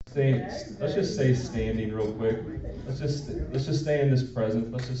Let's just stay standing real quick. Let's just stay in this presence.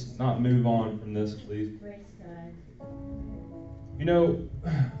 Let's just not move on from this, please. You know,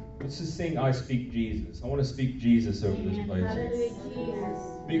 let's just sing I Speak Jesus. I want to speak Jesus over this place.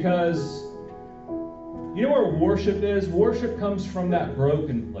 Because you know where worship is? Worship comes from that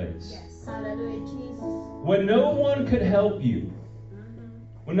broken place. When no one could help you.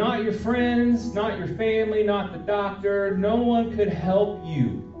 When not your friends, not your family, not the doctor, no one could help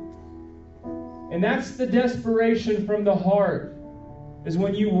you. And that's the desperation from the heart, is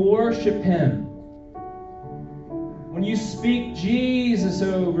when you worship Him. When you speak Jesus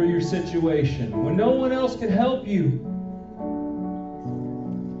over your situation. When no one else can help you.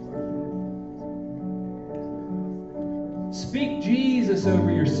 Speak Jesus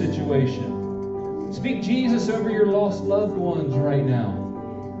over your situation. Speak Jesus over your lost loved ones right now.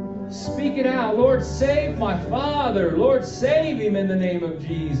 Speak it out. Lord, save my father. Lord, save him in the name of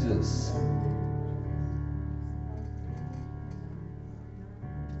Jesus.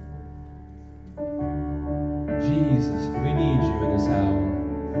 Jesus, we need you in this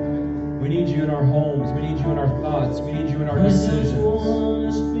hour. We need you in our homes. We need you in our thoughts. We need you in our decisions.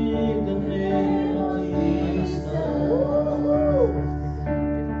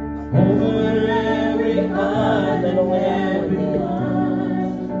 Over every heart and every mind.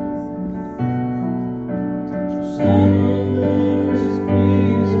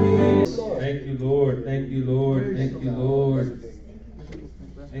 Thank you, Lord. Thank you, Lord. Thank you, Lord.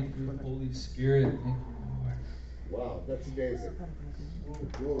 Thank you, Holy Spirit. Thank you, Lord. Wow, that's amazing. Thank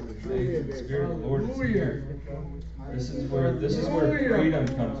you, the Spirit of the Lord is here. This is where freedom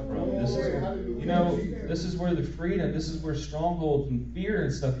comes from. This is where the freedom, this is where strongholds and fear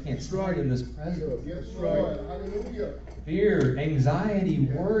and stuff can't stand in this presence. Yes, Lord. Hallelujah. Fear, anxiety,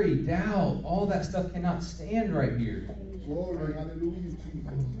 worry, doubt, all that stuff cannot stand right here. Glory, hallelujah,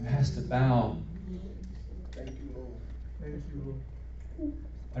 Jesus. It has to bow. Thank you, Lord. Thank you, Lord.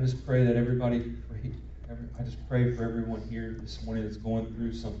 I just pray that everybody, I just pray for everyone here this morning that's going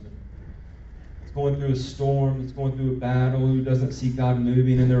through something. It's going through a storm, it's going through a battle, who doesn't see God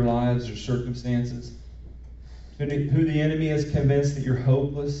moving in their lives or circumstances. Who the enemy is convinced that you're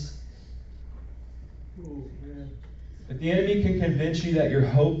hopeless. If the enemy can convince you that you're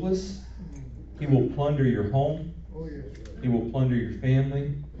hopeless, he will plunder your home. He will plunder your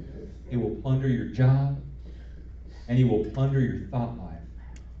family. He will plunder your job. And he will plunder your thought life.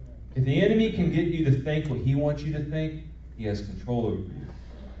 If the enemy can get you to think what he wants you to think, he has control over you.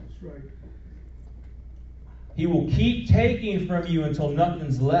 That's right. He will keep taking from you until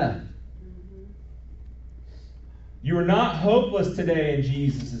nothing's left. You are not hopeless today in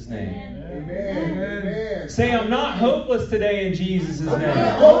Jesus' name. Amen. Amen. Say, I'm not hopeless today in Jesus' name.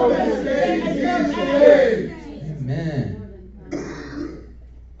 Amen.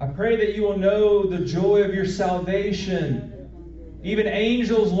 I pray that you will know the joy of your salvation. Even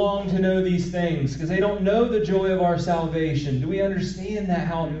angels long to know these things because they don't know the joy of our salvation. Do we understand that,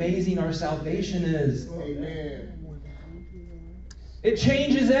 how amazing our salvation is? Amen. It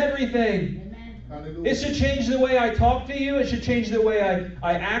changes everything. It should change the way I talk to you. It should change the way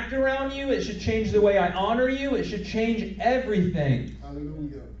I act around you. It should change the way I honor you. It should change everything.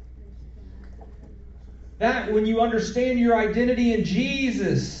 Hallelujah. That when you understand your identity in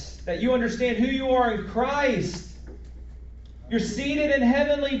Jesus, that you understand who you are in Christ, you're seated in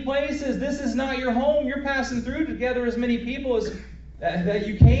heavenly places. This is not your home. You're passing through to gather as many people as that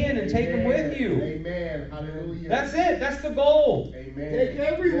you can and take them with you. Amen. Hallelujah. That's it. That's the goal. Amen. Take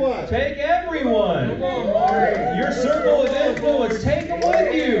everyone. Take everyone. Your circle of influence. Take them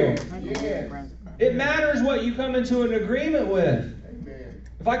with you. Yeah. It matters what you come into an agreement with. Amen.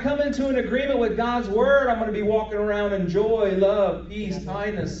 If I come into an agreement with God's Word, I'm going to be walking around in joy, love, peace,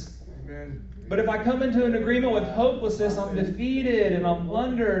 kindness. Amen. But if I come into an agreement with hopelessness, I'm defeated and I'm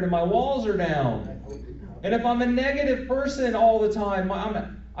plundered and my walls are down. And if I'm a negative person all the time,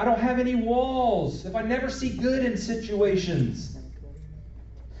 I don't have any walls. If I never see good in situations.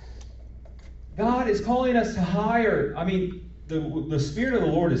 God is calling us to higher. I mean, the Spirit of the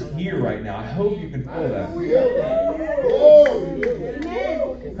Lord is here right now. I hope you can feel that.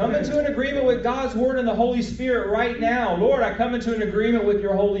 Come into an agreement with God's Word and the Holy Spirit right now. Lord, I come into an agreement with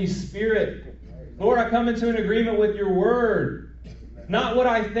your Holy Spirit. Lord, I come into an agreement with your Word. Not what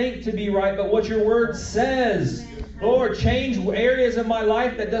I think to be right, but what your Word says. Lord, change areas of my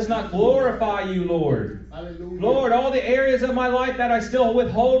life that does not glorify you, Lord. Hallelujah. Lord, all the areas of my life that I still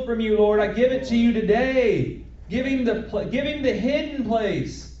withhold from you, Lord, I give it to you today. Give him the hidden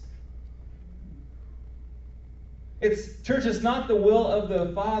place. Church, it's not the will of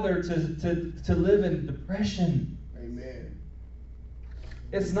the Father to live in depression. Amen.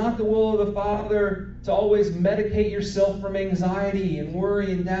 It's not the will of the Father to always medicate yourself from anxiety and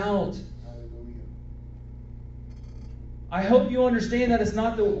worry and doubt. I hope you understand that it's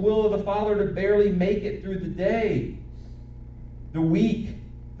not the will of the Father to barely make it through the day, the week,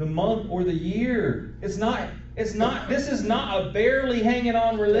 the month, or the year. This is not a barely hanging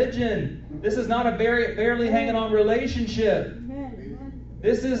on religion. This is not a barely hanging on relationship.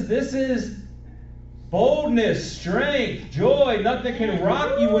 This is boldness, strength, joy. Nothing can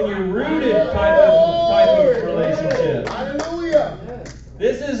rock you when you're rooted type of relationship. Hallelujah.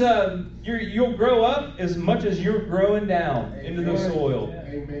 This is you'll grow up as much as you're growing down into the soil.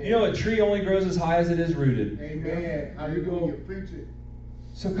 Amen. You know, a tree only grows as high as it is rooted. Amen. Hallelujah. Preach it.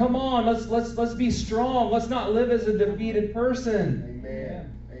 So come on, let's be strong. Let's not live as a defeated person.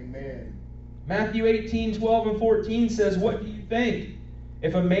 Amen. Amen. Matthew 18:12 and 14 says, "What do you think?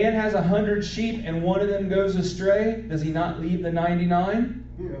 If a man has 100 sheep and one of them goes astray, does he not leave the 99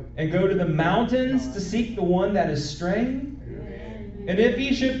 and go to the mountains to seek the one that is straying? And if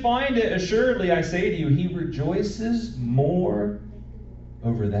he should find it, assuredly I say to you, he rejoices more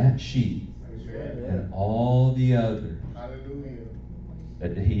over that sheep than all the others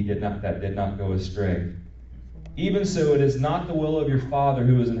that did not go astray. Even so, it is not the will of your Father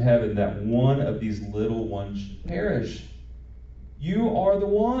who is in heaven that one of these little ones should perish. You are the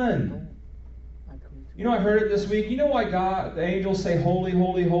one." You know, I heard it this week. You know why the angels say, "Holy,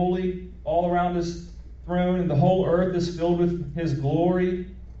 holy, holy," all around His throne, and the whole earth is filled with His glory?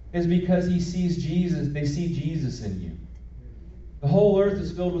 Is because He sees Jesus. They see Jesus in you. The whole earth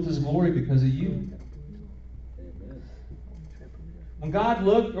is filled with His glory because of you. When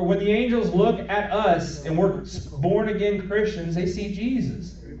when the angels look at us and we're born again Christians, they see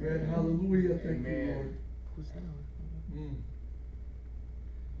Jesus. Amen. Hallelujah. Thank you, Lord.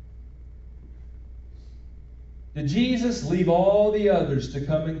 Did Jesus leave all the others to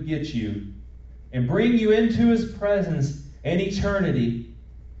come and get you and bring you into His presence in eternity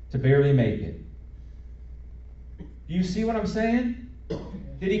to barely make it? Do you see what I'm saying?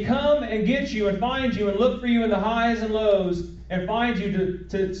 Did He come and get you and find you and look for you in the highs and lows and find you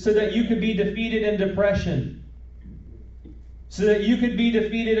so that you could be defeated in depression, so that you could be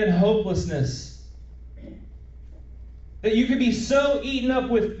defeated in hopelessness, that you could be so eaten up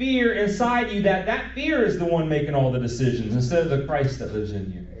with fear inside you that fear is the one making all the decisions instead of the Christ that lives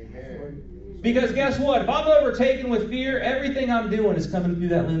in you? Amen. Because guess what? If I'm overtaken with fear, everything I'm doing is coming through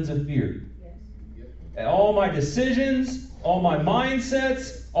that lens of fear. And all my decisions, all my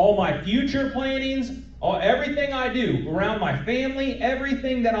mindsets, all my future plannings, everything I do around my family,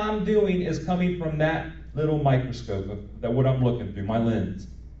 everything that I'm doing is coming from that little microscope of what I'm looking through, my lens.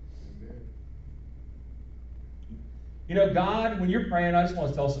 You know, God, when you're praying, I just want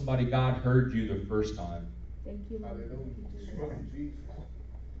to tell somebody God heard you the first time. Thank you. Hallelujah.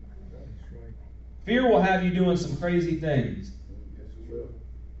 Fear will have you doing some crazy things.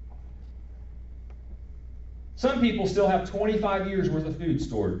 Some people still have 25 years worth of food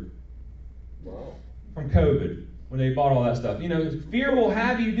stored from COVID when they bought all that stuff. You know, fear will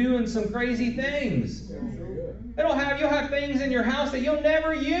have you doing some crazy things. You'll have things in your house that you'll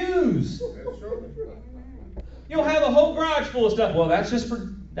never use. You'll have a whole garage full of stuff. Well, that's for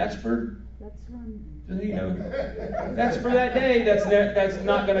you know, that's for that day. That's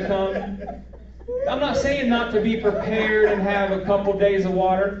not going to come. I'm not saying not to be prepared and have a couple days of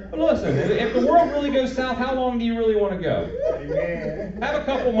water. But listen, if the world really goes south, how long do you really want to go? Amen. Have a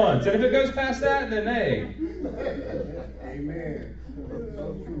couple months. And if it goes past that, then hey. Amen.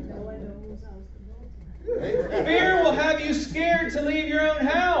 Fear will have you scared to leave your own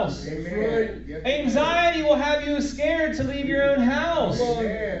house. Amen. Anxiety will have you scared to leave your own house.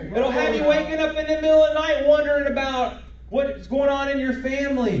 Amen. It'll have you waking up in the middle of the night wondering about what's going on in your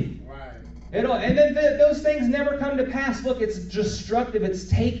family. And then those things never come to pass. Look, it's destructive. It's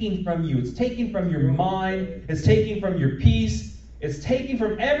taking from you. It's taking from your mind. It's taking from your peace. It's taking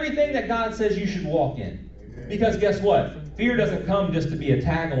from everything that God says you should walk in. Because guess what? Fear doesn't come just to be a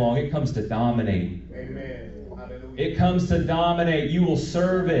tag along. It comes to dominate. Amen. Hallelujah. It comes to dominate. You will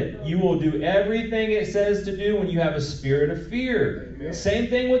serve it. You will do everything it says to do when you have a spirit of fear. Amen. Same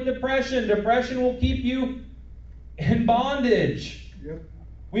thing with depression. Depression will keep you in bondage. Yep.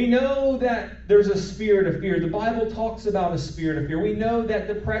 We know that there's a spirit of fear. The Bible talks about a spirit of fear. We know that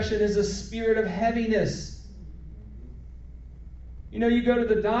depression is a spirit of heaviness. You know, you go to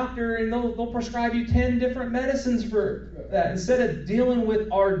the doctor and they'll prescribe you 10 different medicines for that. Instead of dealing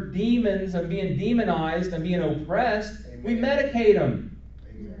with our demons and being demonized and being oppressed, we medicate them.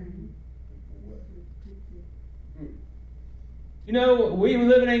 You know, we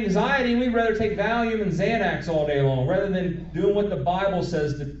live in anxiety. We'd rather take Valium and Xanax all day long rather than doing what the Bible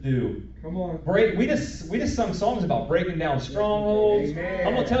says to do. Come on. We just sung songs about breaking down strongholds. Amen.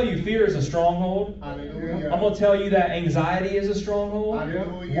 I'm going to tell you, fear is a stronghold. Hallelujah. I'm going to tell you that anxiety is a stronghold.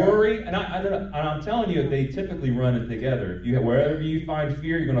 Hallelujah. Worry, and I'm telling you, they typically run it together. Wherever you find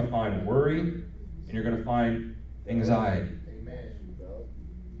fear, you're going to find worry, and you're going to find anxiety. Amen.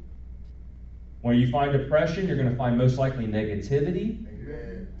 Where you find depression, you're going to find most likely negativity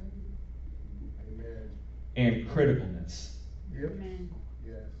Amen. Amen. and criticalness. Yep.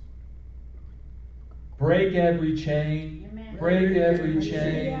 Yes. Break every chain. Amen. Break every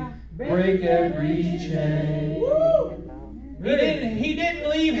chain. Break every chain. He didn't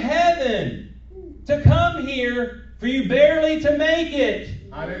leave heaven to come here for you barely to make it.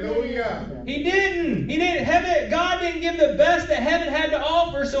 Hallelujah. He didn't. God didn't give the best that heaven had to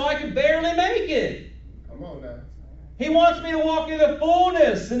offer so I could barely make it. Come on now. He wants me to walk in the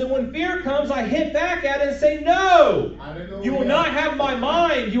fullness. And then when fear comes, I hit back at it and say, no. Hallelujah. You will not have my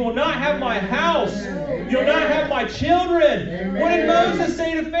mind. You will not have my house. You will not have my children. Amen. What did Moses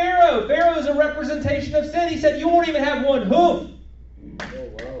say to Pharaoh? Pharaoh is a representation of sin. He said, you won't even have one hoof.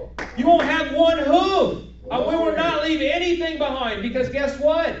 You won't have one hoof. We will not leave anything behind, because guess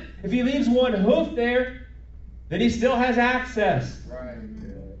what? If he leaves one hoof there, then he still has access. Right.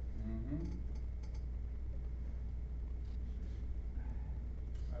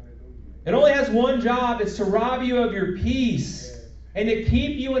 It only has one job. It's to rob you of your peace and to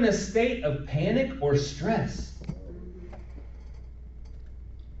keep you in a state of panic or stress.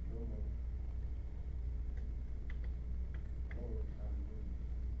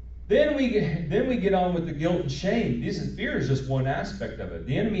 Then we get on with the guilt and shame. Fear is just one aspect of it.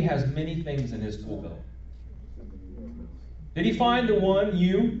 The enemy has many things in his tool belt. Did he find the one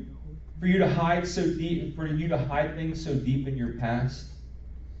for you to hide things so deep in your past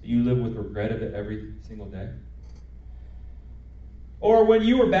that you live with regret of it every single day? Or when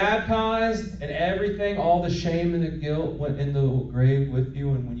you were baptized and everything, all the shame and the guilt went in the grave with you,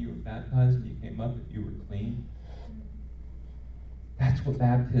 and when you were baptized and you came up, you were clean? That's what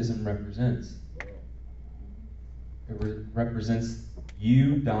baptism represents. It represents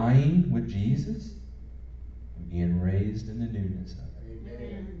you dying with Jesus and being raised in the newness of it.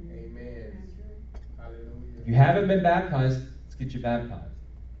 Amen. Amen. Hallelujah. If you haven't been baptized, let's get you baptized.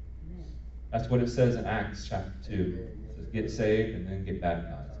 That's what it says in Acts chapter 2. It says get saved and then get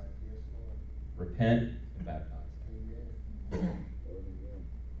baptized. Repent and baptize. Amen.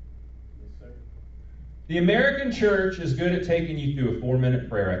 The American church is good at taking you through a 4-minute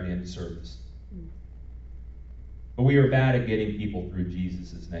prayer at the end of service. But we are bad at getting people through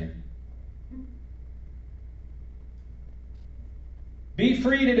Jesus' name. Be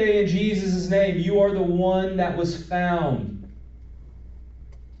free today in Jesus' name. You are the one that was found.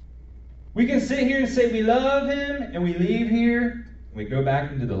 We can sit here and say we love him, and we leave here, and we go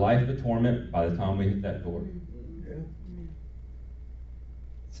back into the life of torment by the time we hit that door.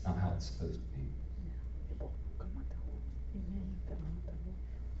 It's not how it's supposed to be.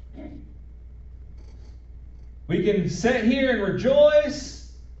 We can sit here and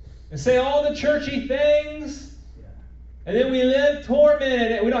rejoice and say all the churchy things, and then we live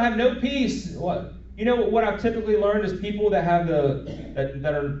tormented and we don't have no peace. What? You know what I've typically learned is people that have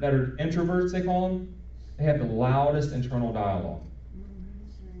that are introverts, they call them. They have the loudest internal dialogue.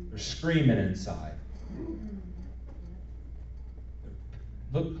 They're screaming inside.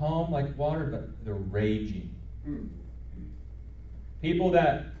 Look calm like water, but they're raging. People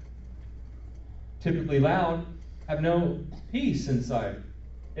that typically loud have no peace inside.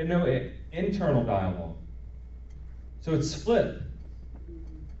 They have no internal dialogue. So it's split.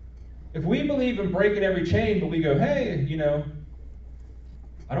 If we believe in breaking every chain, but we go, hey,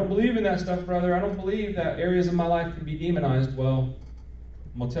 I don't believe in that stuff, brother. I don't believe that areas of my life can be demonized. Well,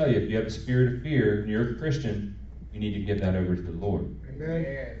 I'm going to tell you, if you have a spirit of fear and you're a Christian, you need to give that over to the Lord.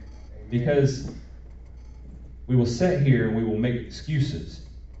 Amen. Because we will sit here and we will make excuses.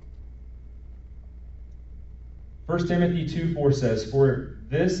 1 Timothy 2:4 says, "For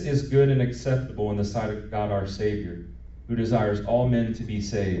this is good and acceptable in the sight of God our Savior, who desires all men to be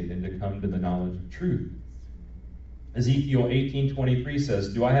saved and to come to the knowledge of truth." Ezekiel 18:23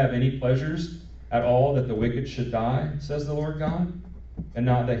 says, "Do I have any pleasures at all that the wicked should die, says the Lord God, and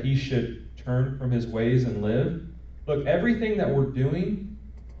not that he should turn from his ways and live?" Look, everything that we're doing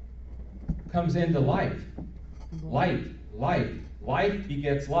comes into life. Life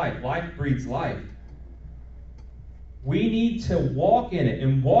begets life. Life breeds life. We need to walk in it,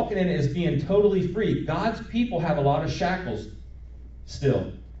 and walking in it is being totally free. God's people have a lot of shackles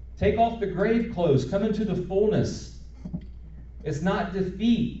still. Take off the grave clothes. Come into the fullness. It's not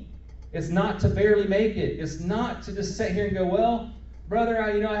defeat. It's not to barely make it. It's not to just sit here and go, well, brother,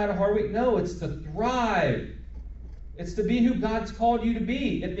 I had a hard week. No, it's to thrive. It's to be who God's called you to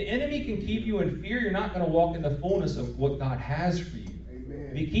be. If the enemy can keep you in fear, you're not going to walk in the fullness of what God has for you. Amen.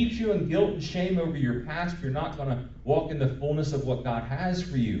 If he keeps you in guilt and shame over your past, you're not going to walk in the fullness of what God has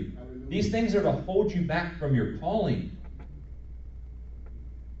for you. Hallelujah. These things are to hold you back from your calling.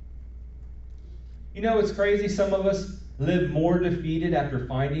 It's crazy. Some of us live more defeated after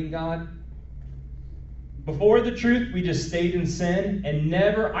finding God. Before the truth, we just stayed in sin and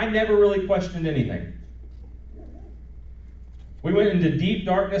I never really questioned anything. We went into deep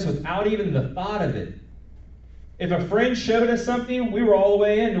darkness without even the thought of it. If a friend showed us something, we were all the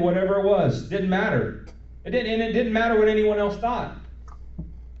way into whatever it was. Didn't matter. It didn't matter what anyone else thought.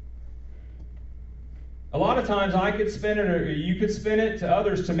 A lot of times I could spin it, or you could spin it to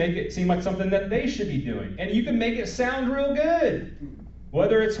others to make it seem like something that they should be doing. And you can make it sound real good.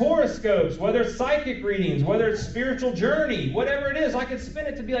 Whether it's horoscopes, whether it's psychic readings, whether it's spiritual journey, whatever it is, I could spin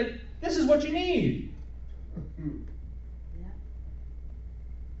it to be like, this is what you need.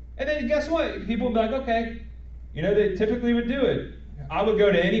 And then guess what? People would be like, okay. They typically would do it. I would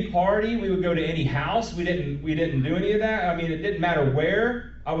go to any party. We would go to any house. We didn't do any of that. It didn't matter where.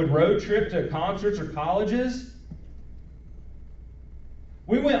 I would road trip to concerts or colleges.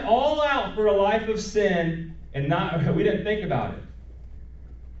 We went all out for a life of sin, and we didn't think about it.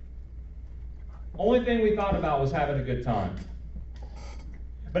 Only thing we thought about was having a good time.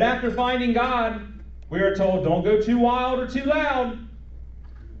 But after finding God, we were told, don't go too wild or too loud.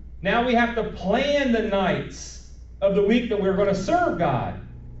 Now we have to plan the nights of the week that we're going to serve God.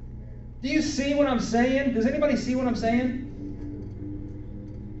 Do you see what I'm saying? Does anybody see what I'm saying?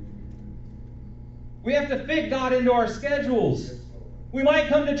 We have to fit God into our schedules. We might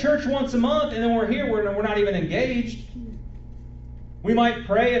come to church once a month, and then we're here, we're not even engaged. We might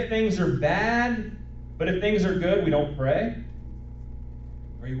pray if things are bad, but if things are good, we don't pray.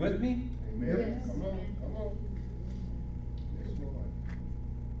 Are you with me? Amen. Yes. Come on. Yes, Lord.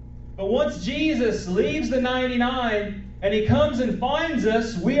 But once Jesus leaves the 99 and he comes and finds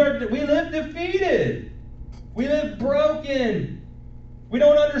us, we live defeated. We live broken. We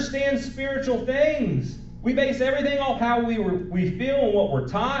don't understand spiritual things. We base everything off how we feel and what we're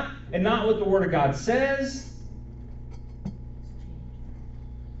taught, and not what the Word of God says.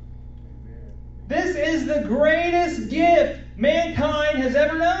 This is the greatest gift mankind has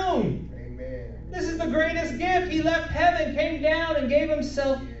ever known. Amen. This is the greatest gift. He left heaven, came down, and gave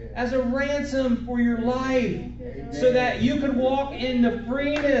himself as a ransom for your life. Amen. So that you could walk in the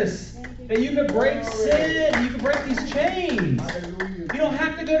freeness, that you could break sin, you could break these chains. Hallelujah. You don't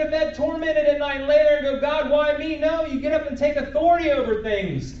have to go to bed tormented at night and lay there and go, God, why me? No, you get up and take authority over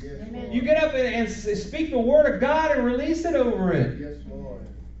things. Yes, You get up and speak the Word of God and release it over it. Yes, Lord.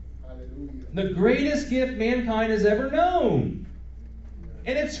 Hallelujah. The greatest gift mankind has ever known.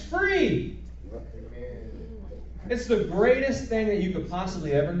 And it's free. Amen. It's the greatest thing that you could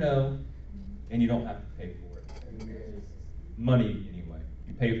possibly ever know, and you don't have to pay for it. Amen. Money, anyway.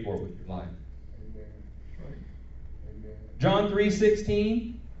 You pay for it with your life. Amen. Amen. John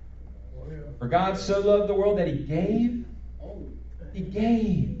 3:16. For God so loved the world that He gave. Oh, He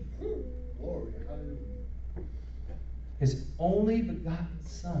gave glory. Hallelujah. His only begotten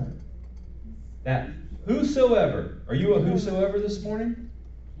Son. That whosoever, are you a whosoever this morning?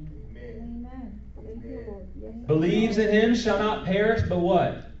 Amen. Amen. Thank you, Lord. Yes. Believes in Him shall not perish, but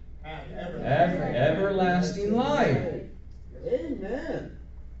what? Ever. Everlasting life. Amen.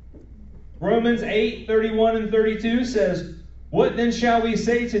 Romans 8:31 and 32 says, what then shall we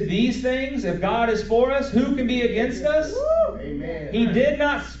say to these things? If God is for us, who can be against us? Amen. He did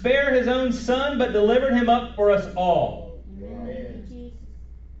not spare His own Son, but delivered Him up for us all. Amen.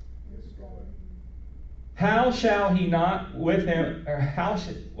 Yes, Lord. How shall He not with Him, or how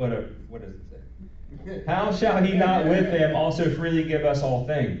should, what does it say? How shall He not with Him also freely give us all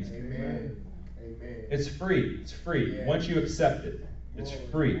things? Amen. Amen. It's free. It's free. Yeah. Once you accept it, it's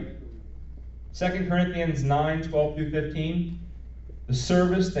free. 2 Corinthians 9:12 through 15. The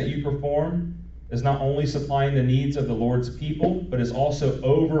service that you perform is not only supplying the needs of the Lord's people, but is also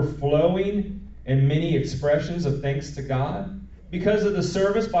overflowing in many expressions of thanks to God. Because of the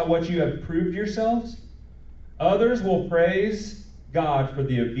service by which you have proved yourselves, others will praise God for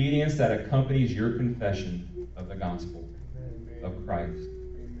the obedience that accompanies your confession of the gospel of Christ.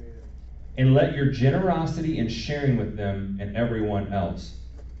 Amen. And let your generosity in sharing with them and everyone else.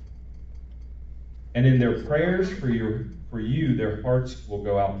 And in their prayers for you, their hearts will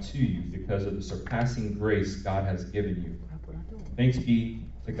go out to you because of the surpassing grace God has given you. Thanks be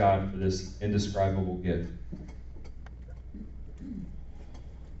to God for this indescribable gift.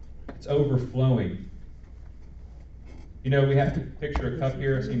 It's overflowing. You know, we have to picture a cup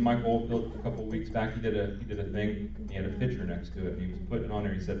here. I seen Michael Oldfield a couple of weeks back. He did a thing. He had a pitcher next to it, and he was putting it on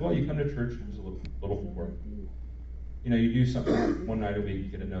there. He said, "Well, you come to church, there's a little pour. You know, you do something one night a week,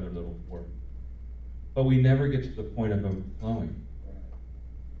 you get another little pour." But we never get to the point of overflowing.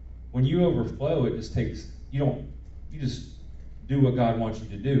 When you overflow, it just takes, you just do what God wants you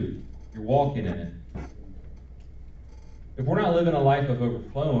to do. You're walking in it. If we're not living a life of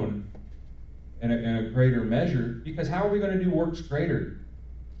overflowing in a greater measure, because how are we going to do works greater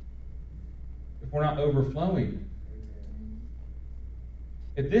if we're not overflowing?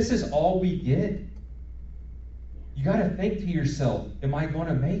 If this is all we get, you got to think to yourself, am I going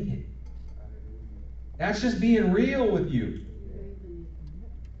to make it? That's just being real with you.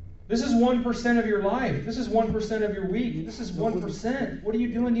 This is 1% of your life. This is 1% of your week. This is 1%. What are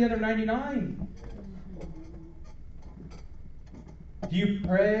you doing the other 99? Do you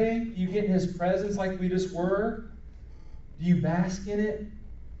pray? Do you get in His presence like we just were? Do you bask in it?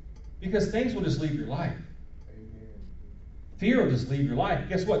 Because things will just leave your life. Amen. Fear will just leave your life.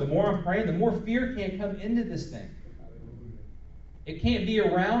 Guess what? The more I'm praying, the more fear can't come into this thing. Hallelujah. It can't be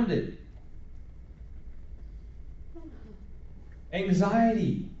around it.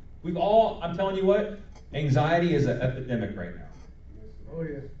 Anxiety. I'm telling you what, anxiety is an epidemic right now. Yes, oh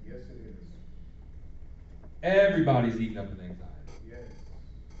yes, yes it is. Everybody's eaten up with anxiety. Yes.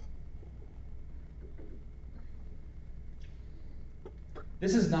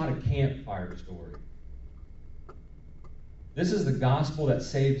 This is not a campfire story. This is the gospel that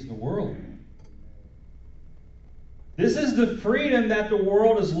saves the world. This is the freedom that the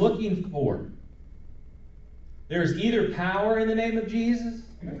world is looking for. There's either power in the name of Jesus,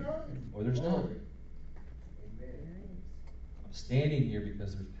 or there's not. Amen. I'm standing here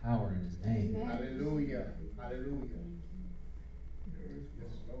because there's power in His name. Hallelujah. Hallelujah. Yes,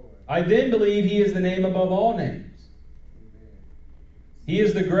 Lord. I then believe He is the name above all names. Amen. He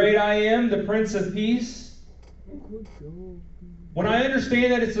is the great I am, the Prince of Peace. When I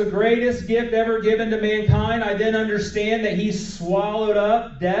understand that it's the greatest gift ever given to mankind, I then understand that He swallowed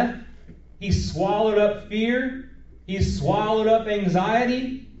up death. He swallowed up fear. He swallowed up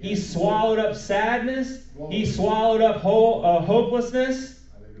anxiety. He swallowed up sadness. He swallowed up hopelessness.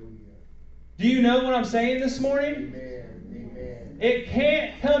 Hallelujah. Do you know what I'm saying this morning? Amen. Amen. It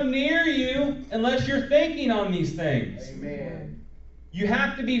can't come near you unless you're thinking on these things. Amen. You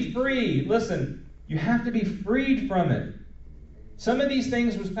have to be free. Listen, you have to be freed from it. Some of these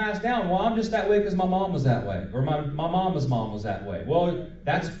things was passed down. Well, I'm just that way because my mom was that way. Or my mama's mom was that way. Well,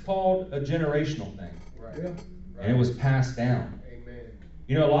 that's called a generational thing. Right. Yeah. And it was passed down. Amen.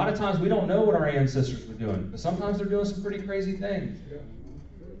 You know, a lot of times we don't know what our ancestors were doing. But sometimes they're doing some pretty crazy things. Yeah.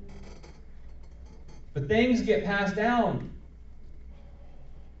 But things get passed down.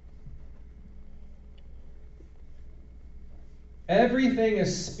 Everything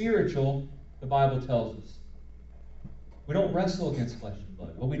is spiritual, the Bible tells us. We don't wrestle against flesh and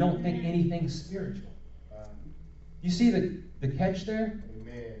blood, but we don't think anything's spiritual. You see the catch there?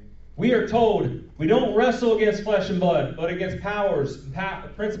 Amen. We are told we don't wrestle against flesh and blood, but against powers,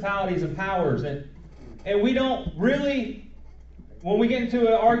 principalities and powers. And we don't really, when we get into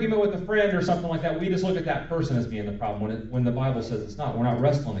an argument with a friend or something like that, we just look at that person as being the problem when the Bible says it's not. We're not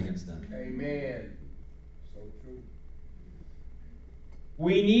wrestling against them. Amen. So true.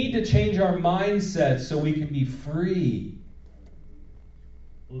 We need to change our mindset so we can be free.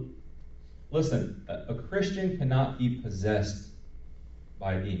 Listen, a Christian cannot be possessed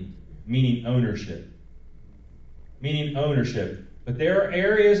by a demon, meaning ownership. Meaning ownership. But there are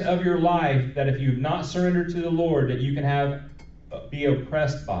areas of your life that if you've not surrendered to the Lord, that you can be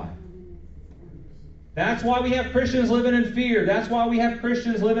oppressed by. That's why we have Christians living in fear. That's why we have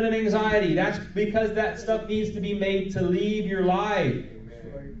Christians living in anxiety. That's because that stuff needs to be made to leave your life.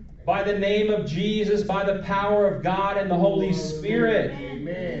 Amen. By the name of Jesus, by the power of God and the Holy Spirit.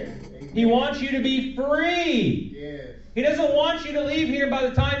 Amen. He wants you to be free. Yes. He doesn't want you to leave here by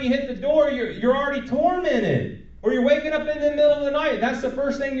the time you hit the door, you're already tormented. Or you're waking up in the middle of the night. That's the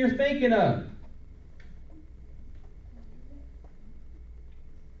first thing you're thinking of.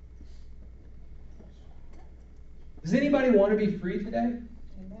 Does anybody want to be free today?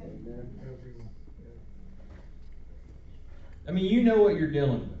 Amen. I mean, you know what you're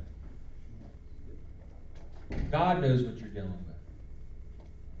dealing with. God knows what you're dealing with.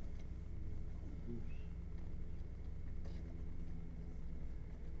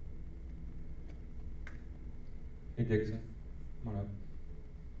 Hey, Dixon, come on up.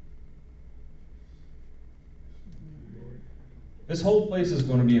 This whole place is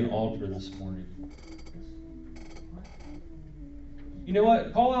going to be an altar this morning. You know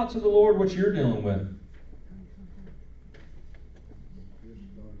what? Call out to the Lord what you're dealing with.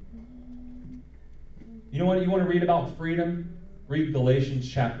 You know what? You want to read about freedom? Read Galatians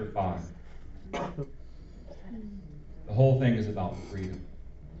chapter 5. The whole thing is about freedom.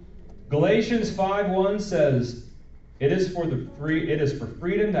 Galatians 5:1 says, It is for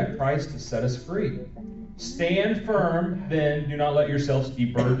freedom that Christ has set us free. Stand firm, then do not let yourselves be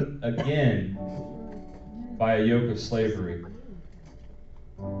burdened again by a yoke of slavery.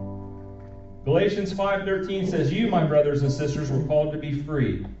 Galatians 5:13 says, You, my brothers and sisters, were called to be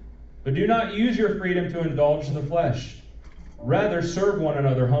free, but do not use your freedom to indulge the flesh. Rather, serve one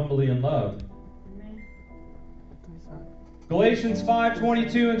another humbly in love. Galatians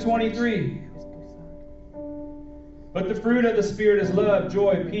 5:22 and 23. But the fruit of the Spirit is love,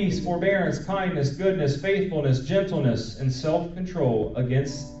 joy, peace, forbearance, kindness, goodness, faithfulness, gentleness, and self-control.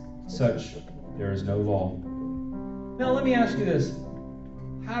 Against such there is no law. Now let me ask you this.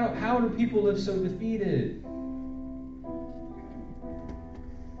 How do people live so defeated?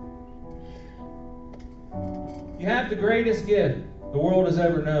 You have the greatest gift the world has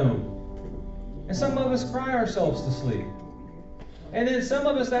ever known. And some of us cry ourselves to sleep. And then some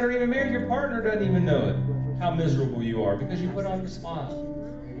of us that are even married, your partner doesn't even know it, how miserable you are, because you put on the smile.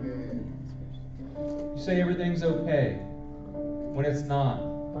 You say everything's okay when it's not.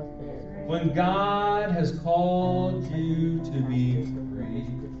 When God has called you to be free.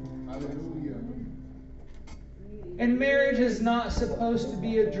 And marriage is not supposed to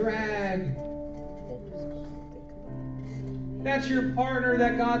be a drag. That's your partner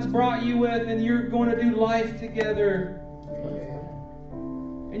that God's brought you with, and you're going to do life together.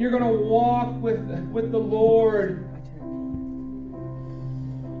 And you're going to walk with the Lord.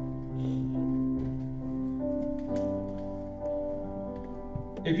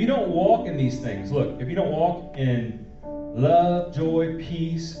 If you don't walk in these things, look, if you don't walk in love, joy,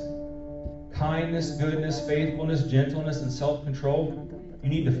 peace, kindness, goodness, faithfulness, gentleness, and self-control, you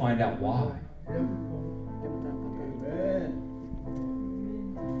need to find out why.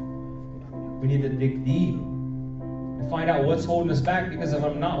 We need to dig deep and find out what's holding us back, because if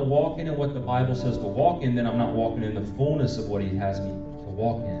I'm not walking in what the Bible says to walk in, then I'm not walking in the fullness of what He has me to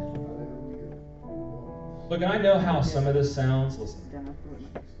walk in. Look, and I know how some of this sounds. Listen,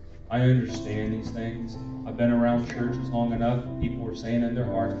 I understand these things. I've been around churches long enough. People are saying in their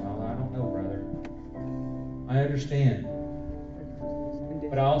hearts, well, I don't know, brother. I understand.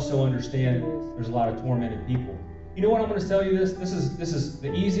 But I also understand there's a lot of tormented people. You know what? I'm going to tell you this. This is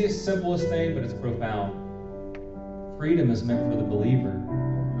the easiest, simplest thing, but it's profound. Freedom is meant for the believer.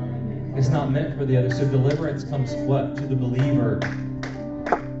 It's not meant for the other. So deliverance comes what? To the believer.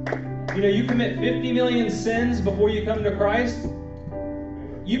 You know, you commit 50 million sins before you come to Christ.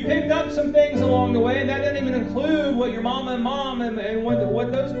 You picked up some things along the way, and that doesn't even include what your mama and mom and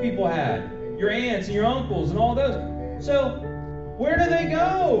what those people had. Your aunts and your uncles and all those. So where do they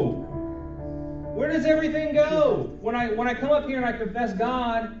go? Where does everything go? When I come up here and I confess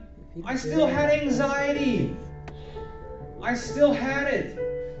God, I still had anxiety. I still had it.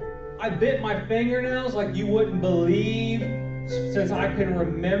 I bit my fingernails like you wouldn't believe since I can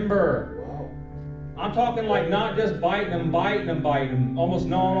remember. I'm talking like not just biting them, almost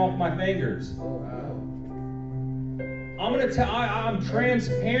gnawing off my fingers. I'm going to tell, I'm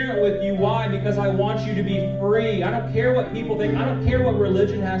transparent with you. Why? Because I want you to be free. I don't care what people think. I don't care what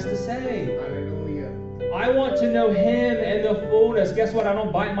religion has to say. I want to know Him and the fullness. Guess what? I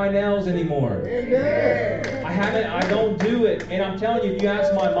don't bite my nails anymore. Amen. I don't do it. And I'm telling you, if you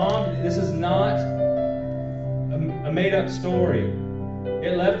ask my mom, this is not a made-up story.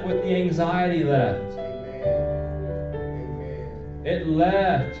 It left with the anxiety left. It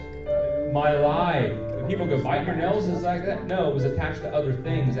left my life. When people go, bite your nails, is like that? No, it was attached to other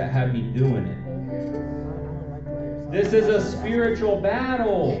things that had me doing it. This is a spiritual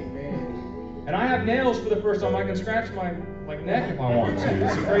battle. And I have nails for the first time. I can scratch my neck if I want to.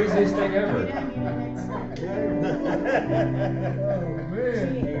 It's the craziest thing ever.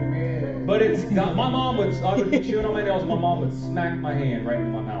 But it's got, I would be chewing on my nails. My mom would smack my hand right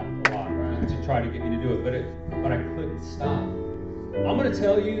in my mouth a lot, right, to try to get me to do it. But I couldn't stop. I'm going to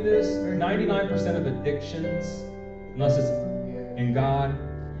tell you this: 99% of addictions, unless it's in God,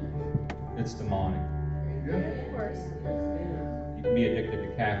 it's demonic. Of course. You can be addicted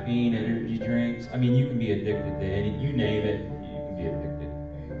to caffeine, energy drinks. I mean, you can be addicted to any, you name it, you can be addicted.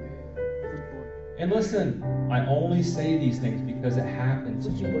 And listen, I only say these things because it happened to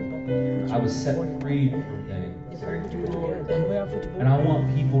me. I was set free from things. And I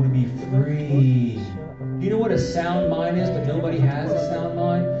want people to be free. You know what a sound mind is, but nobody has a sound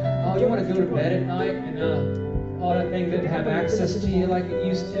mind? Oh, you want to go to bed at night and Oh, that thing didn't have access to you like it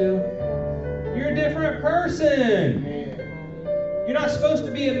used to. You're a different person. You're not supposed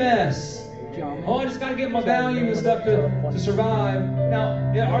to be a mess. Oh, I just got to get my value and stuff to survive.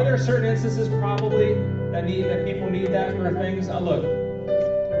 Now, yeah, are there certain instances probably that people need that for things? Look,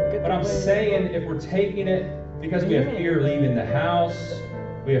 but I'm saying if we're taking it because we have fear of leaving the house,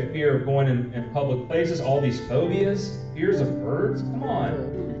 we have fear of going in public places, all these phobias, fears of birds. Come on.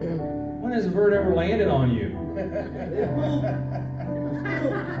 When has a bird ever landed on you?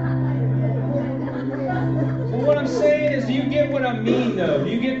 Well, what I'm saying is, do you get what I mean, though? Do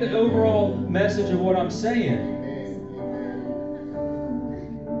you get the overall message of what I'm saying?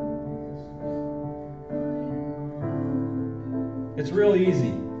 It's real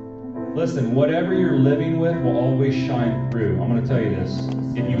easy. Listen, whatever you're living with will always shine through. I'm going to tell you this.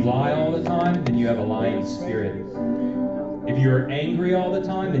 If you lie all the time, then you have a lying spirit. If you are angry all the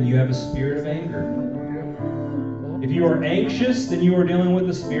time, then you have a spirit of anger. If you are anxious, then you are dealing with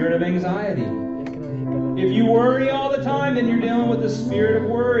the spirit of anxiety. If you worry all the time, then you're dealing with the spirit of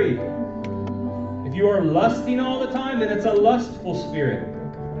worry. If you are lusting all the time, then it's a lustful spirit.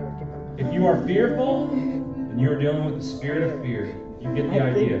 If you are fearful, then you are dealing with the spirit of fear. You get the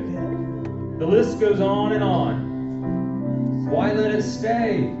idea. The list goes on and on. Why let it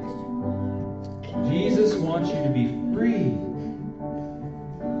stay? Jesus wants you to be free.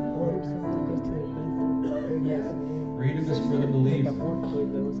 Freedom is for the believer.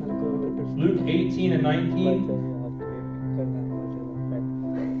 Luke 18 and 19.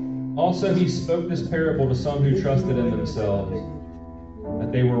 Also he spoke this parable to some who trusted in themselves,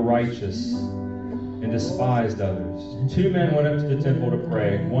 that they were righteous, and despised others. 2 men went up to the temple to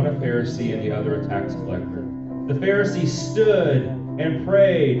pray, one a Pharisee and the other a tax collector. The Pharisee stood and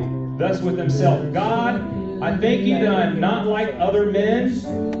prayed thus with himself, God, I thank you that I am not like other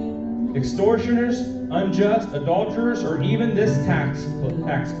men, extortioners, unjust, adulterers, or even this tax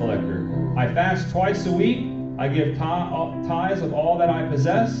collector. I fast twice a week, I give tithes of all that I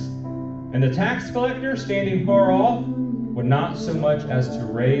possess. And the tax collector, standing far off, would not so much as to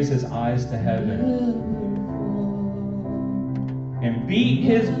raise his eyes to heaven, and beat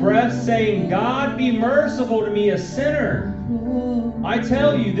his breast, saying, God, be merciful to me, a sinner. I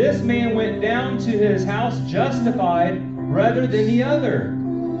tell you, this man went down to his house justified rather than the other.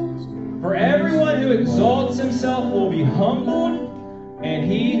 For everyone who exalts himself will be humbled, and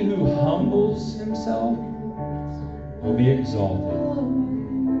he who humbles himself will be exalted.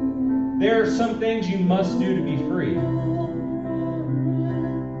 There are some things you must do to be free.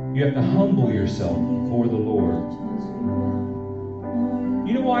 You have to humble yourself before the Lord.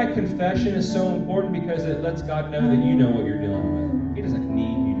 You know why confession is so important? Because it lets God know that you know what you're dealing with. He doesn't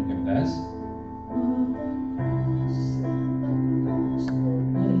need you to confess.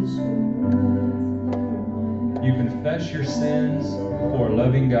 You confess your sins before a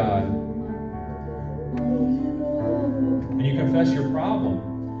loving God. And you confess your problem.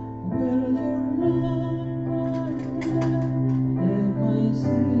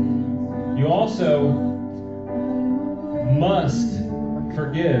 You also must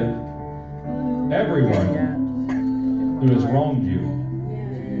forgive everyone who has wronged you,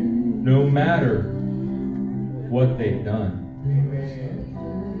 no matter what they've done.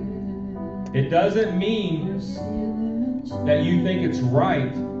 It doesn't mean that you think it's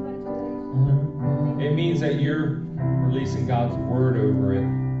right. It means that you're releasing God's word over it.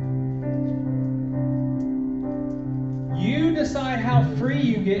 You decide how free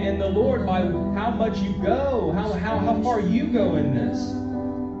you get in the Lord by how much you go, how far you go in this.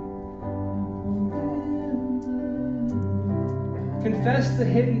 Confess the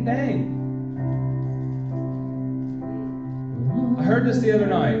hidden thing. I heard this the other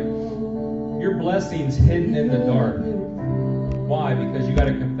night. Your blessing's hidden in the dark. Why? Because you got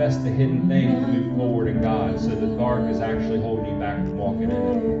to confess the hidden thing to move forward in God, so the dark is actually holding you back from walking in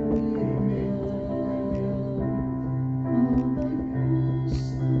it.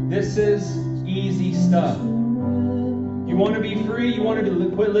 This is easy stuff. You want to be free? You want to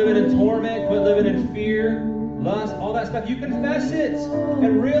quit living in torment, quit living in fear, lust, all that stuff? You confess it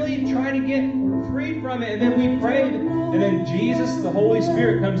and really try to get free from it. And then we pray, and then Jesus, the Holy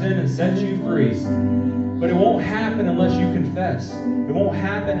Spirit, comes in and sets you free. But it won't happen unless you confess. It won't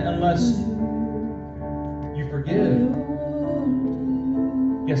happen unless you forgive.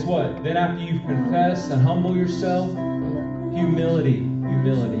 Guess what? Then after you confess and humble yourself, humility.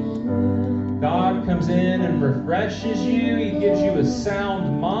 God comes in and refreshes you. He gives you a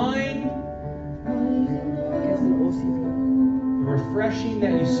sound mind. The refreshing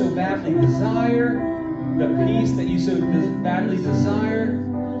that you so badly desire. The peace that you so badly desire.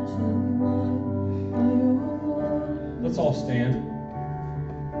 Let's all stand.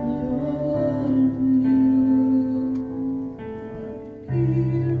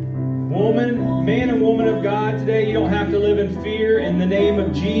 Man and woman of God, today you don't have to live in fear in the name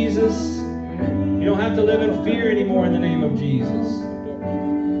of Jesus. You don't have to live in fear anymore in the name of Jesus.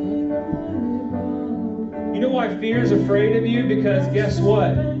 You know why fear is afraid of you? Because guess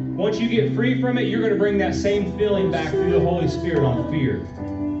what? Once you get free from it, you're going to bring that same feeling back through the Holy Spirit on fear.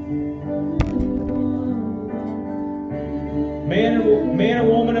 Man and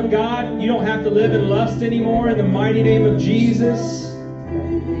woman of God, you don't have to live in lust anymore in the mighty name of Jesus.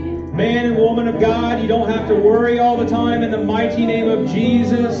 Man and woman of God, you don't have to worry all the time in the mighty name of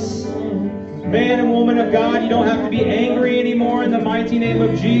Jesus. Man and woman of God, you don't have to be angry anymore in the mighty name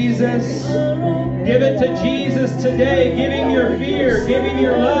of Jesus. Give it to Jesus today. Give Him your fear. Give Him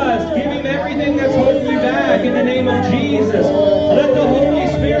your lust. Give Him everything that's holding you back in the name of Jesus. Let the Holy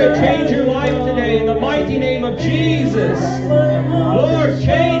Spirit change your life today in the mighty name of Jesus. Lord,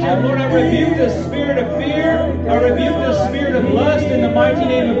 change it. Lord, I rebuke the spirit of fear. I rebuke the spirit of lust in the mighty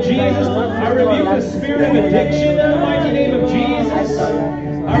name of Jesus. I rebuke the spirit of addiction in the mighty name of Jesus.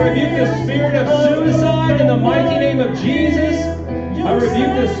 I rebuke the spirit of suicide in the mighty name of Jesus. I rebuke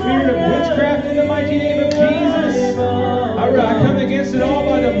the spirit of witchcraft in the mighty name of Jesus. I come against it all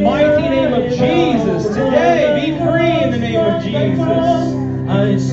by the mighty name of Jesus. Today, be free in the name of Jesus.